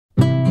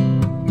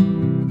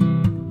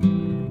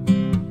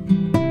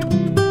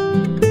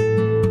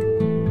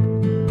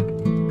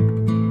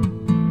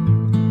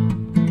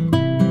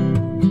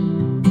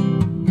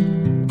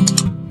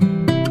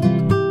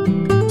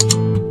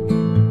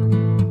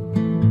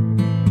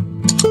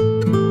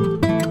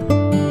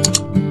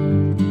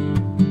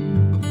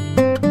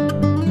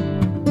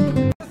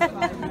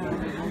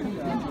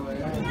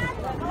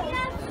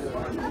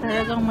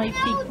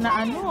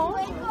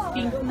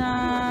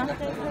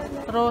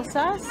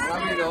Rosas?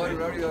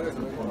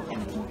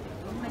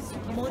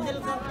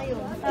 Model ka ngayon.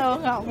 Oo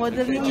nga,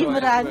 model ni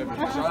Imran.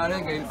 Mira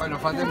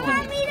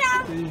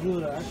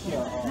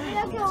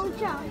que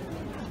ucha.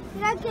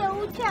 Mira que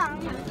ucha.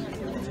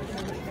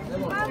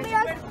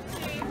 Mira.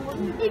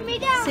 Y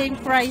mira. Same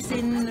price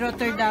in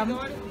Rotterdam.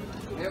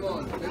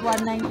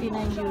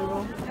 199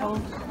 euro. Oh.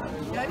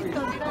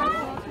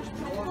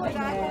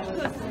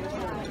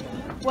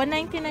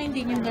 199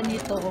 din yung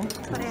ganito.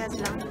 Parehas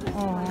lang.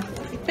 Oh.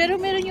 Pero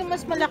meron yung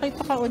mas malaki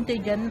pa kaunti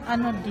dyan.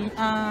 Ano din,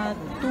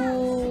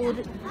 2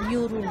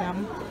 euro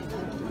lang.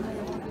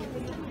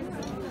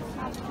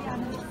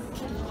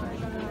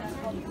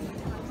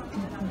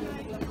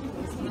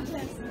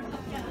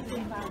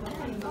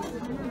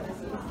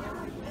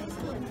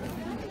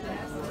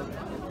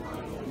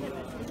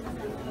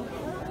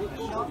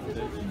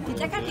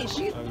 Check out this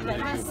shoot.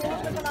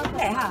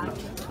 Okay, ha.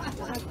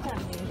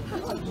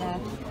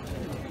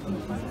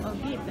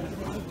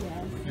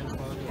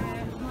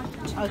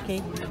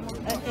 Okay.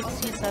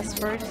 Excuse us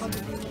first.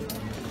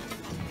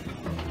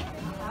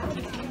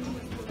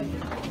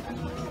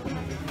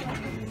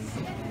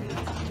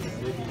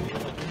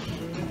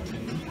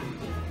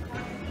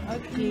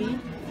 Okay.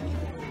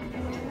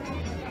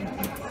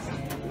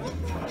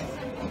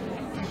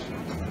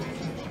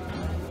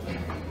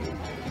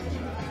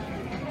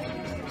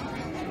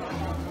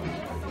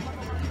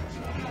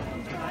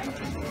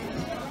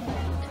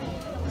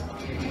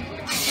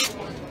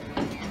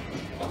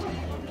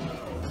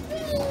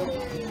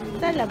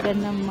 Talaga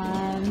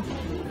naman.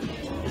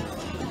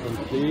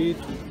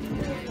 Complete.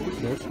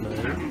 That's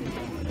nice.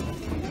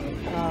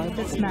 Oh,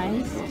 that's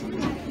nice.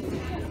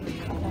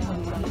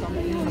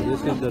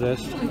 This is the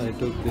rest. I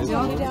took this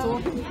one.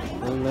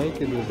 I like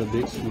it with a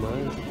big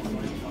smile.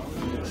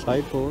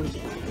 Side pose.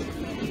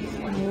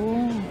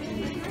 Oh.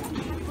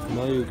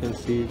 Now you can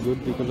see good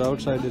because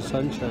outside is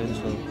sunshine,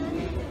 so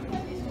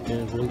you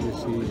can really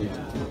see it.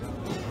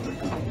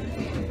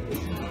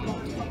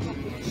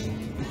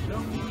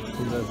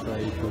 So that's why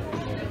I took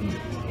it.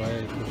 Why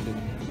I took it.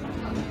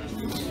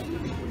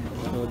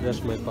 So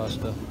that's my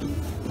pasta.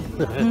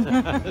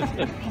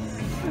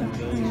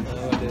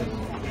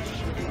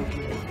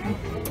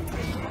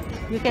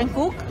 You can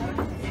cook?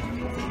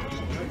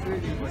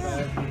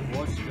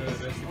 Watch the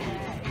recipe.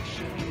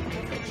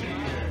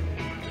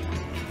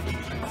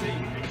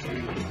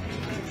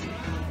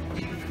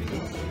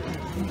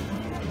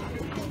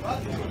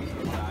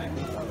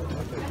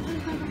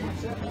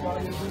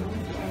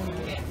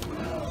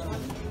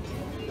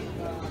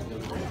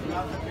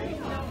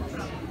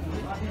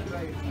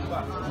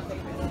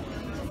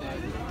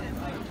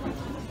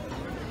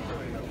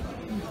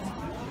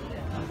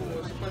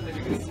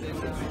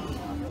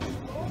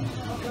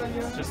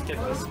 Just get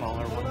the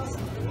smaller ones.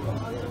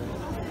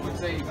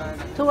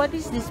 So what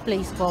is this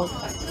place called?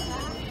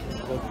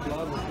 For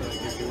flowers,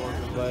 like if you want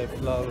to buy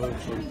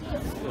flowers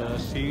or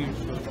seeds.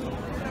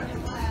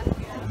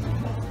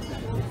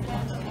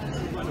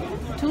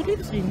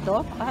 Tulips din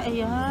to? Ah,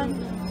 ayan.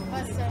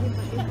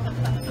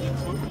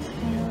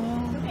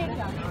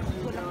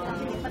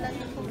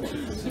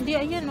 Hindi,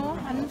 ayan oh.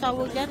 Anong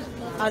tawag yan?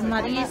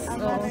 Almaris.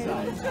 Oh.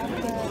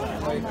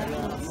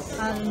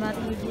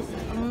 Almaris.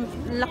 Ang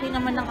laki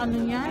naman ng ano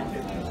niya.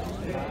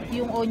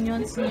 Yung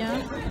onions niya.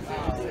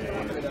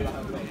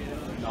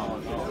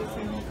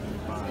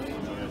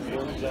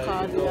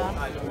 Kada.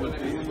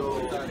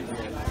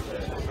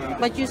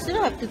 But you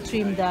still have to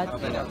trim that.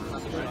 They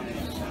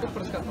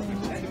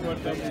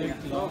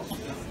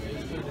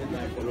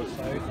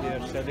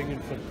are selling it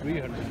for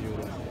 300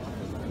 euros.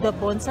 The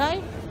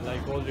bonsai?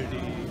 Like already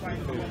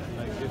like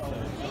this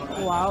size.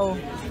 Wow.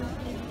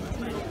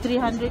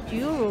 300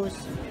 euros.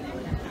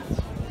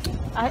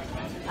 I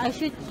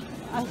should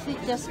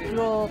just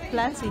grow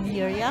plants in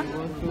here, yeah? You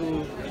want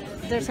to,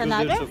 There's because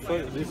another?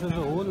 this is a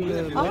whole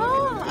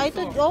Oh, I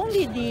thought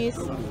only this.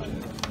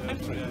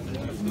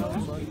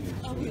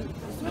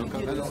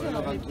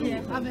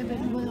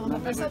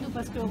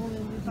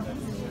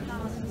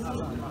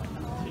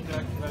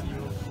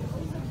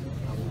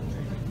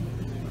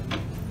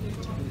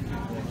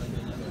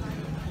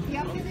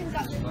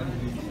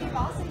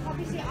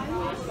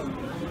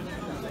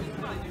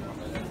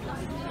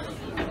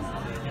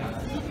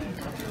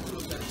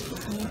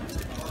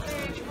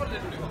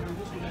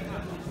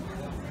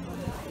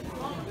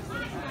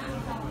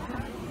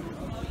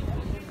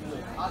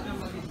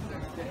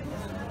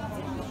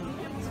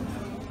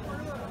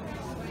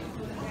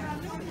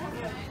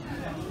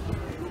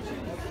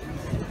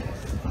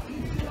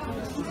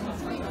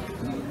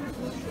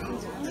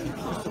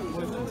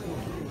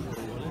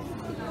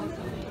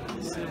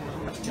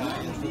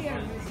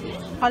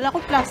 Kala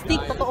ko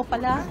plastic, totoo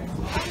pala.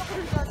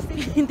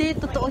 Hindi,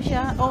 totoo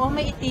siya. Oo,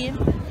 may itim.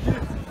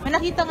 May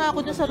nakita nga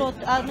ako dun sa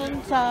dun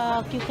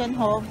sa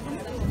Keukenhof.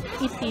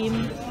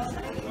 Itim.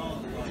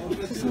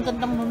 Tapos ang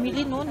gandang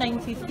mamili, no?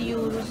 950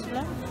 euros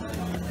lang.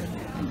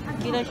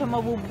 Hindi na siya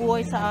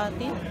mabubuhay sa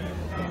atin.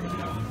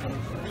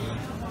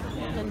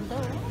 Ganda,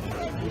 oh.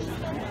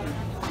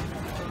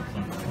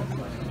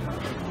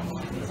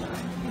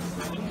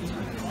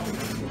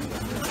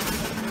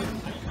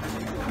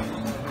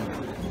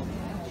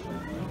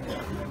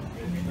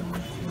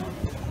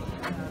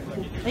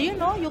 Ayun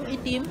no, yung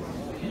itim.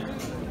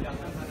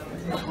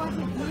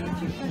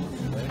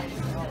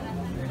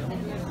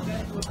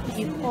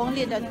 If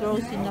only that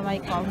grows in my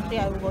country,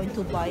 I'm going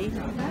to buy.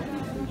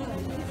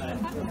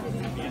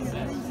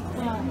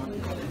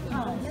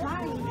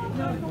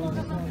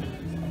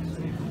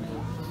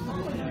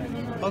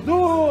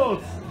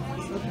 Adults!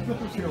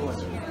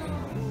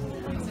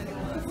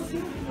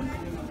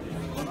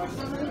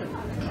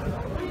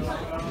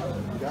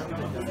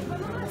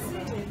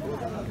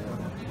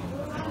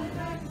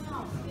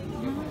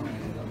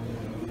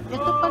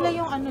 Ito pala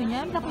yung ano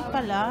niya, laki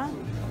pala.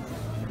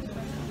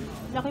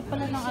 Laki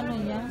pala ng ano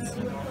niya.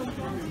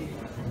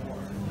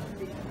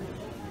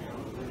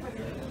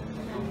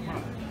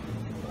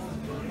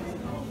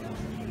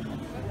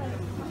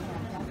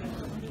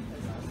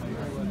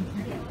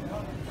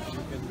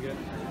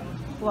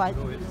 What?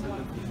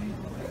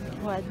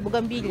 What?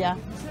 Bougainvillea?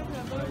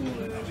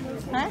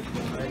 Ha?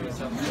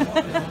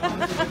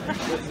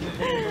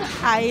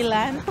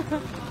 Island?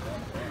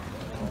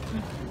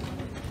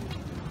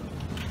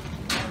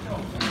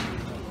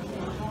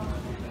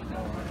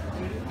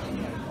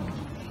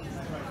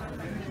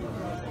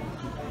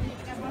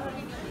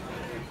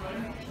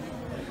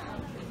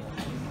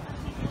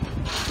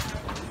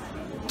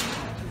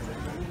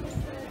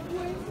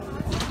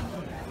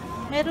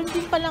 Meron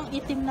din palang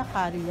itim na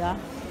kalya.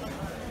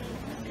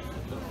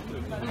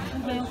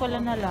 Ngayon ko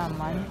lang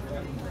nalaman.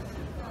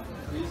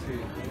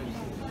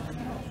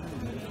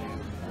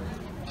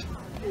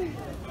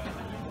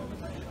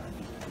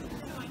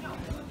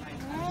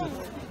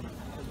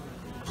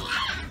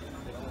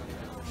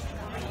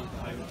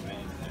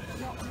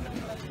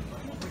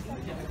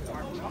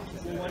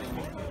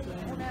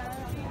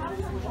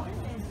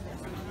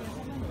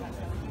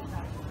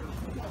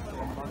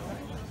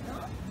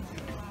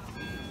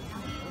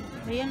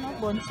 Ayan o,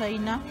 bonsai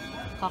na.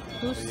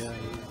 Cactus.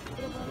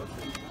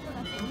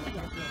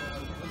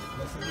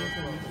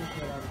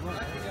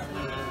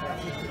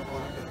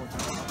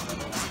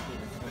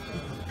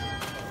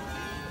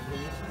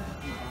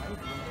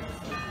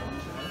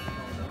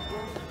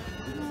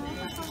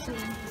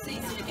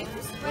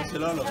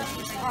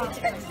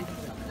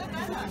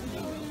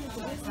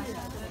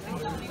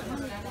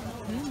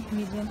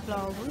 Medium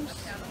flowers.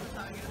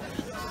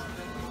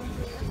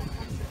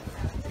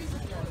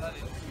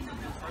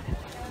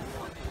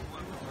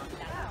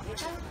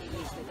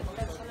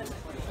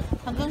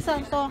 Hanggang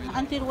saan to?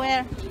 Until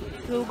where?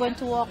 We're going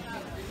to walk.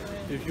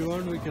 If you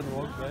want, we can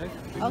walk back.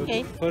 Because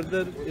Okay.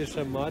 Further is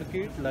a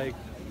market, like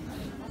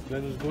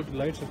when we go to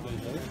light supply,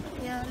 right?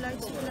 Yeah,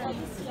 lights plan.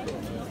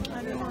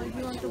 I don't know if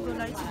you want to go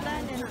lights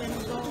plan and then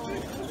go.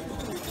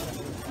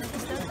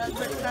 Is that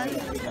Albert Line?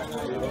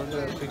 You want a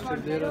picture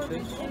there, I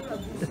think?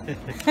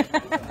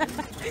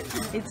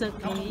 It's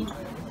okay.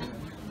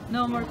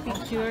 No more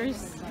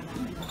pictures.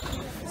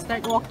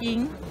 Start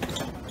walking.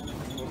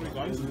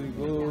 When we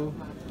go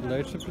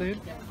light supply,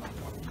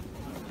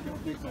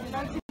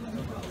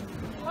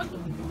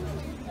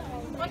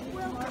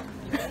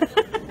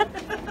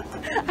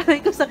 Aray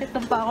ko, sakit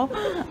ng paa ko.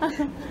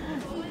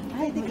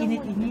 Ay,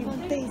 init-init.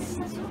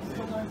 Taste.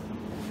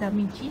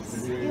 Daming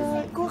cheese.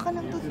 Yeah, kuha ka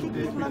ng toothpick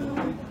naman.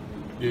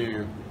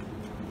 Yeah.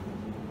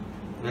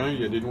 Yeah,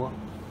 you didn't want.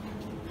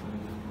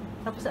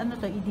 Tapos ano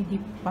to,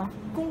 ididip pa?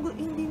 Kung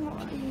hindi mo,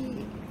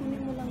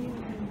 kunin mo lang yung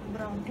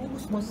brown. Kung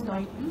gusto mo.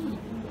 Mustard.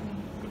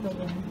 Ito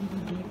yan,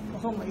 ididip.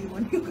 Ako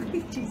maiwan yung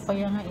cheese.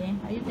 Kaya nga eh.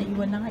 Ayun,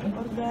 naiwan na nga eh.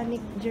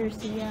 Organic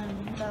jersey yan.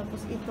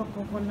 Tapos ito,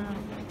 coconut.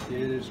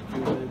 here is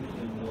cumin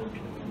and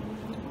water.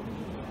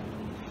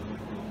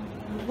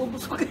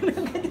 Bubusok ka na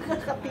agad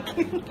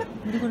nakakatikim.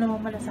 Hindi ko naman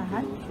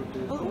malasahan.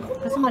 Oo,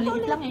 Kasi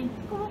maliit lang eh.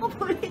 kumuha ka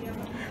ulit.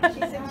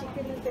 She said she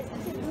couldn't taste.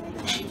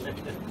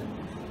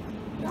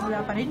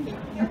 Wala pa rin.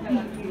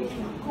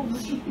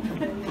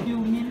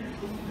 Cumin.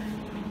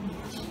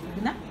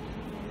 Yun na.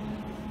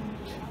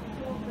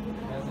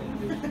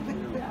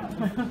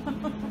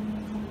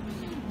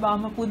 Baka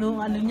mapuno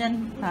ang ano niyan.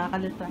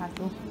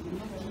 Nakakalatrato.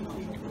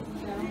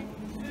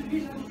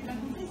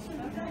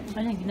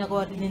 Ano,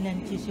 ginagawa rin nila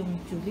ng cheese yung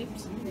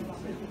tulips.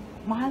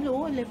 Mahal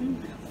o,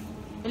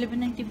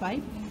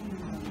 11.95.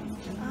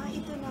 Ah,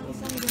 ito lang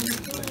isang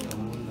ganito.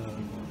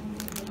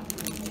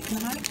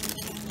 Mahal.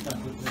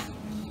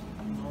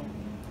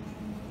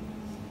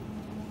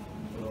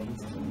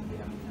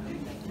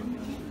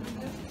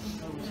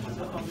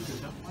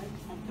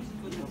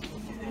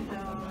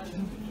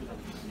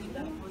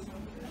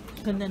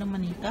 Ganda ng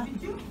manika.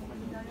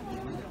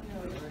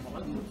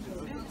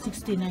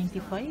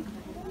 60.95.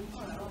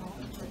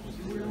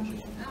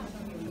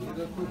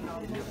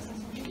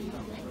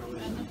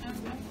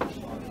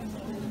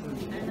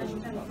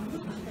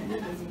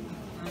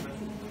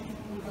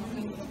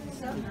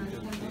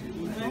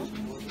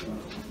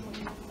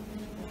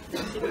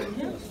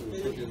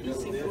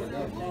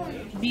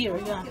 Beer,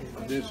 yeah.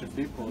 There's a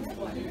depot.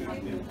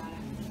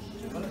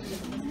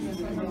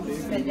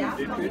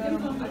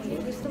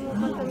 Gusto mo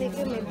pang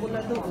pamigay, may pula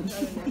doon.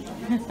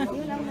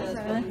 Yun lang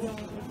masarap.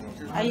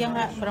 Ay,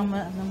 nga, parang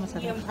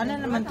masarap. Ano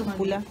naman itong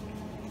pula?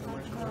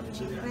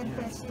 Red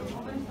pesto.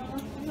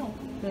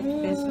 Red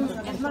pesto.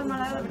 Es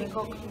marmalada de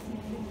coco.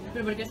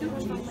 ¿Pero por qué se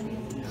gusta?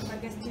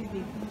 Porque es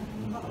chibi.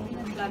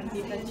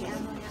 Plantita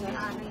cheese.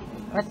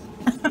 What?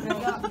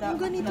 Ang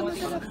ganito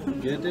masarap.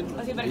 Get it? O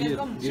sigui, perquè és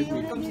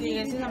com si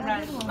diguessin en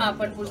plan... Ah,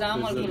 per posar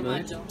amb el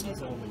formatge.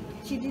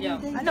 She didn't Yeah.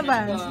 take Ano ba?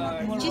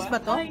 Cheese ba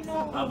to?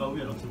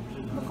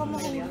 Baka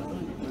mahulog.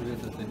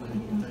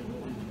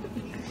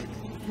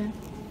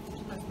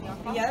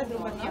 Pillada de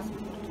un paquet.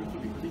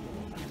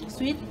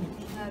 Sweet?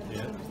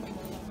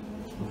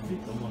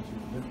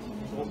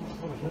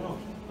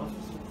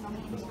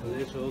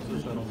 Deze also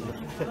zijn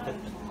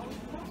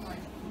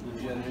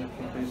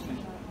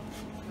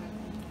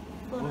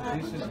Oh,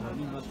 this is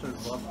honey mustard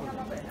waffle.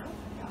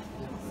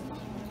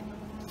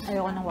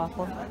 Ayoko ng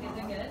waffle. Oh,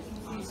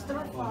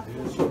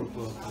 here's your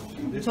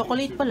waffle. This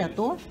Chocolate pala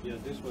to? Yeah,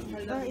 this one you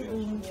Ay,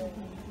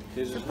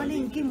 This is sa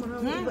honey. palengke,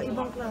 marami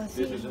iba-ibang klase.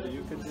 This is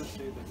you can just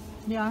say that.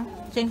 Yeah.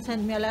 Cheng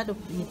sent me a lot of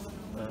it.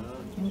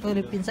 In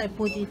Philippines, I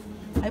put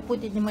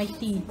it in my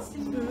tea.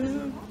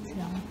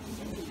 Yeah.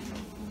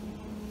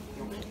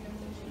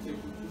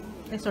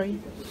 Eh, sorry.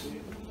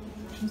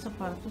 Yung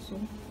sapatos,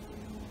 oh.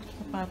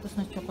 Sapatos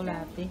na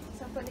tsokolate.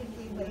 Sa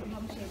palengke,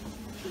 iba-ibang shape.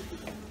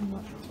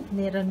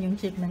 Meron yung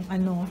shape ng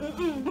ano.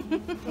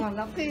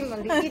 Malaki,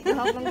 maliit,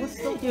 lahat ng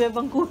gusto.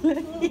 Iba-ibang kulay.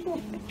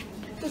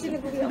 Kasi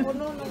nag-uwi ako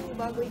noon, nung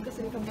bago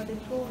kasi yung kapatid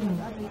ko,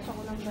 nag-arrange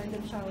ako ng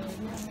bridal shower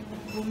niya.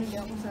 Bumili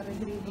ako sa Red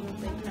Ribbon ng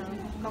type na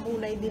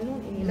kakulay din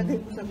noon, inilagay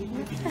ko sa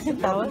video.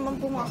 Tawad? Naman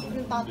pumasok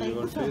yung tatay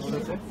ko sa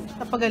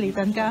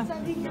Napagalitan ka.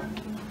 sabi niya,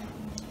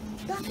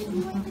 bakit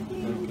mo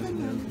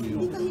ganyan?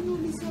 Hindi ka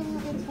hinuli sa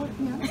airport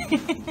niya?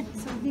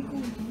 Sabi ko,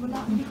 wala,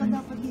 hindi ka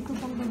dapat dito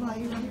pang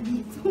babae lang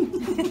dito.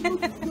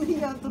 Hindi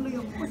tuloy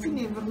ako kasi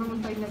never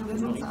naman tayo na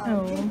ganun sa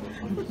Oo. akin.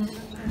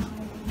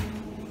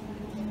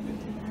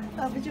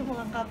 Tapos yung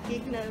mga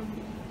cupcake na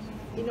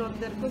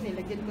in-order ko,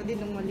 nilagyan ko din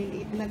ng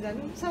maliliit na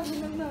gano'n. Sabi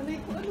ng nanay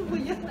ko, ano ba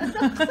yan?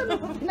 Saan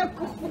ako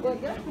pinagkukuha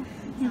yan?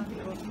 Sabi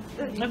ko,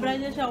 May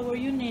bridal shower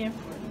yun eh.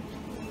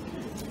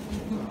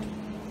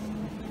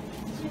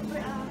 siyempre,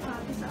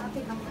 sabi sa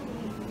atin ang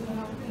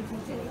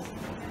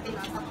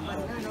tinatakpan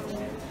na ng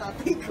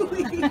tatay ko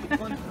eh.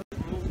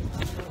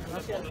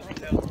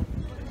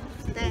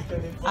 Te,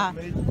 Ah.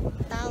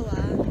 tawa.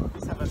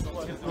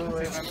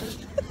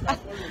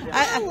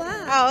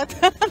 Out.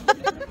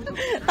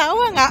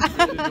 Tawa nga.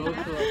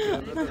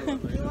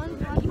 You want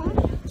one?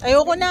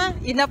 Ayoko na.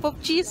 Enough of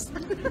cheese.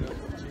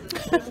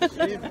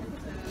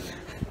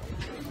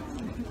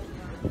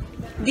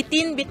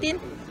 Bitin, bitin.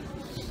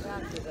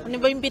 Ano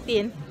ba yung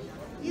bitin?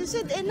 You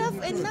said enough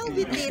and now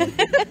bitin.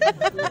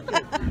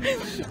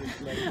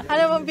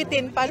 Ano bang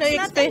bitin? Paano It's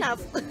not explain?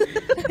 enough.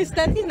 It's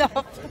not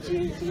enough.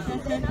 She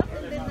said enough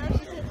and then now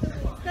she said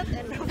it's not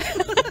enough.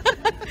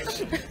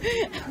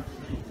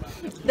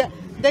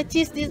 The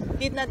cheese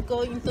did not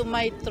go into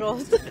my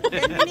throat.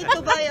 Then we need to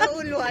buy a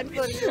uluan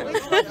for you.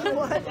 Which one you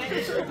want?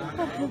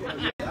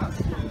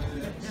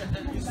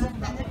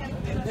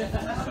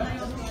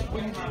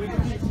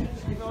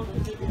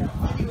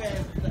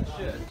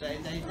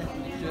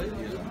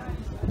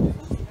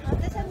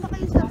 Ate, saan ba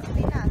kayo sa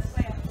Pinas?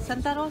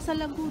 Santa Rosa,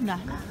 Laguna.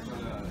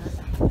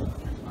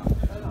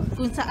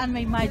 Kung saan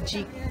may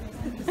magic.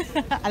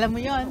 Alam mo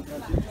yon?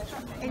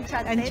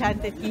 Enchanted?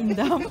 Enchanted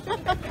Kingdom.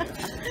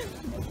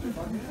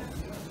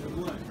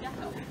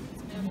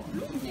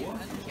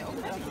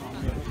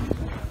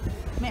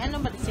 May ano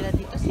ba sila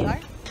dito? CR?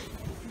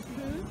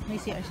 May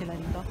CR sila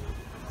dito?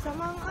 Sa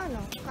mga ano,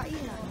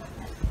 kainan.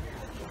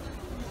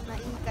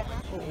 Naikan na.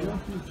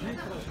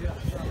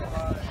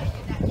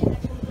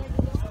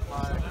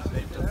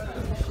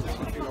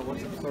 Was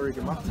ich sorry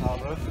gemacht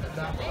habe,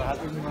 da hat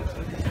irgendjemand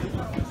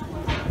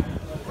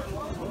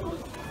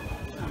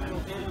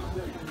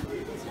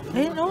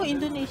Ayun, no,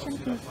 Indonesian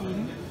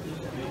cuisine.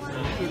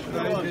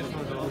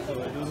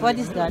 What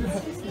is that?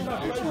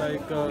 It's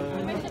like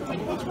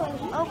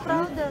Oh,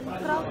 crowded.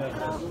 Crowd,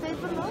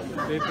 paper note?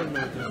 paper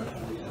noodles.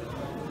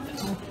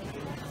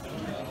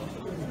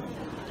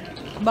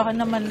 Baka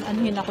naman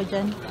anuhin ako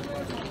dyan.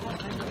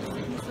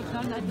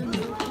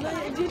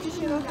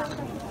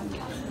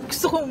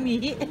 Gusto ko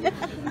umihi.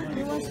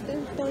 He wants to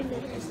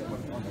toilet.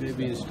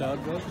 Maybe in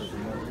Starbucks.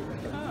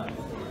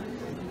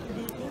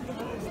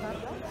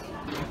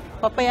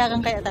 Papayagan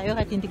kaya tayo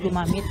kahit hindi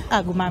gumamit.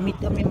 Gumamit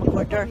kami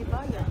mag-order.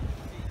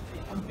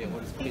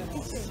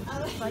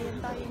 Bayan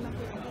tayo na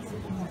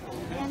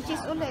Ayan,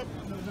 cheese ulit.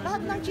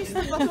 Lahat ng cheese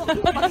na baso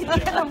ang pakita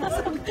ka lang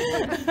masarap.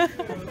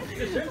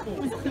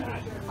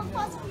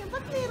 Pagpasok niya,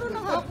 ba't meron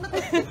ng hawak na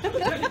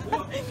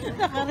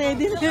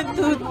Naka-ready na yung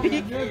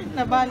toothpick.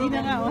 Nabali na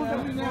nga, oh.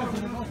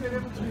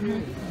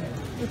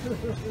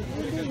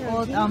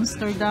 Old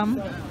Amsterdam.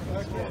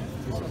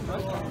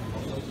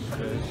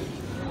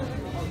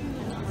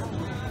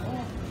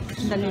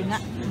 Dali nga.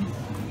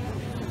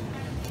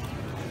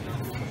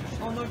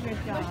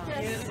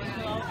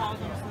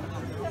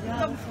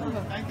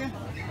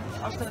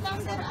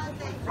 Stand there,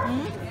 ate.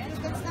 You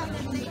can stand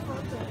and take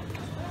photo.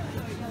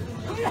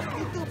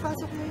 Ito,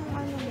 pasok mo yung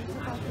ano,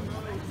 sapatos.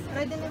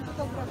 Ready na yung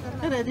photographer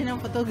na. Ready ng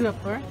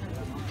photographer.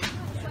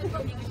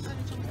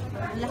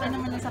 Laki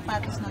naman ng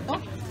sapatos na to.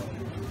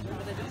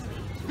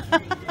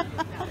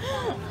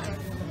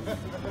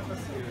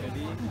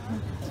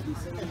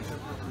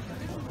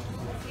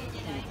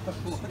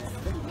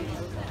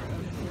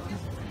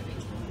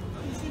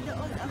 You see the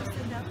old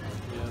Amsterdam?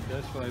 Yeah,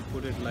 that's why I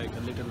put it like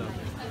a little up.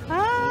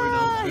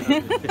 Ah!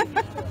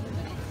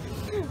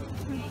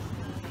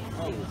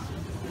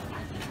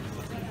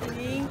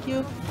 Thank you.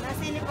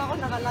 Nasilip ako,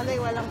 nakalagay,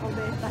 walang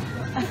kubeta.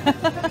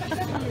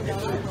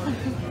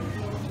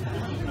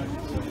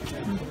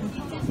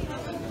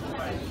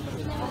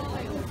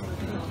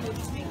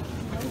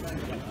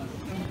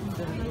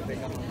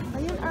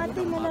 Ayun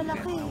ate,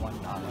 malalaki.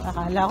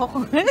 Akala ko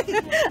kung...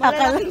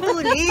 Malalaking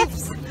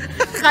tulips.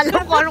 Akala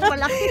ko anong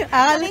malaki.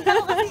 Nakita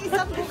ko kasi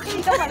isang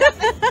bukid na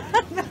malaki.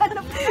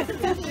 Nahanap ko kasi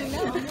kanina.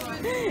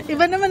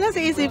 Iba naman ang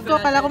sa isip ko.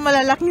 Akala ko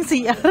malalaking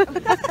CR.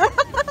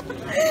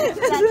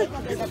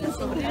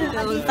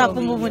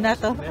 Tapon mo muna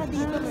to.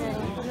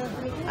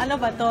 Ano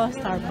ba to?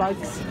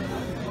 Starbucks.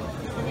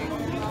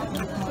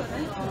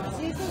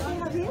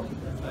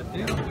 I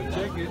think we'll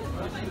check it.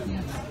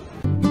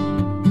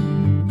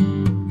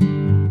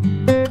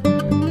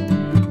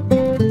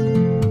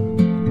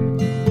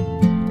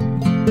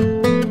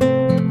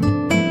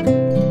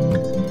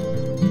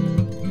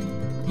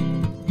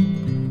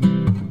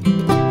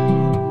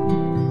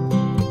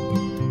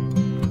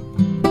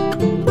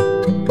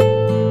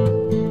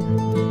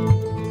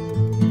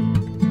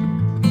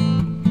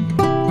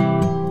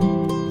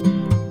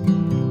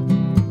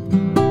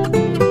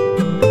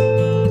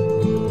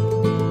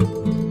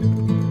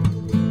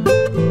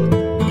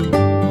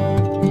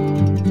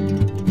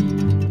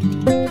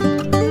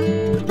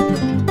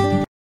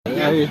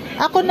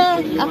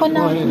 Ako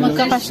na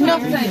magkakash no.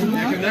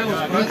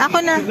 Ako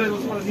na.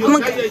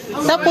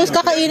 Tapos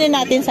kakainin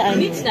natin saan?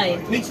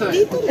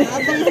 Dito na,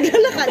 abang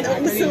maglalakad.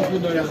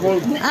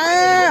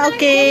 Ah,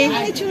 okay.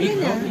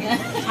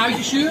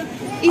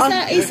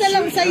 Isa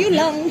lang sa'yo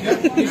lang.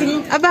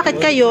 Ah, bakit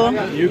kayo?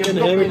 You can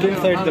have it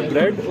inside the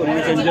bread or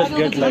you can just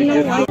get like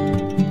this.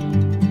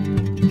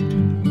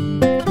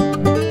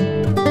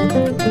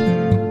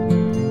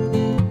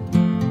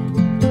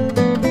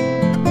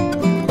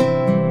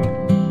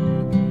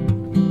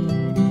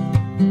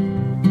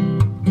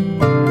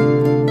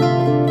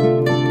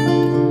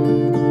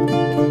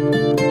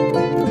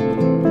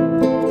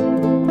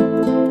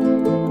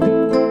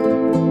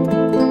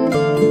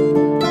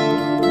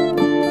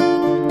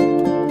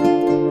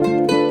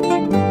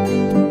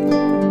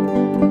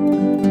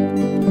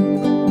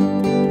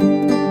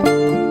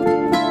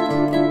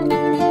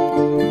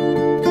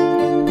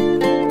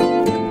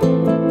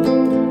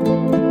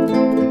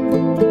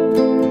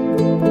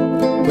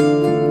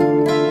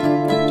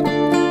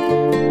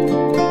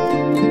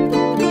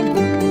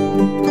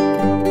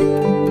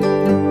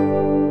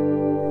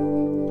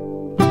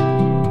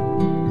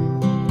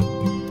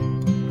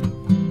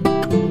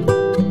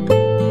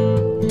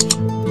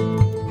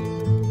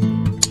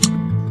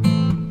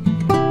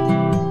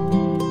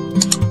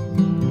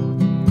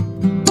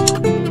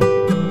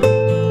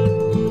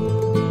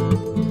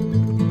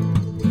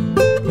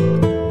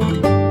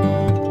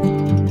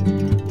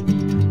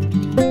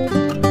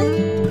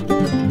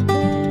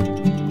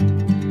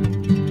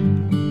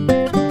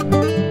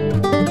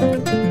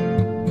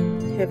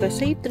 Have a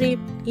safe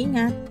trip.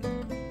 Ingat.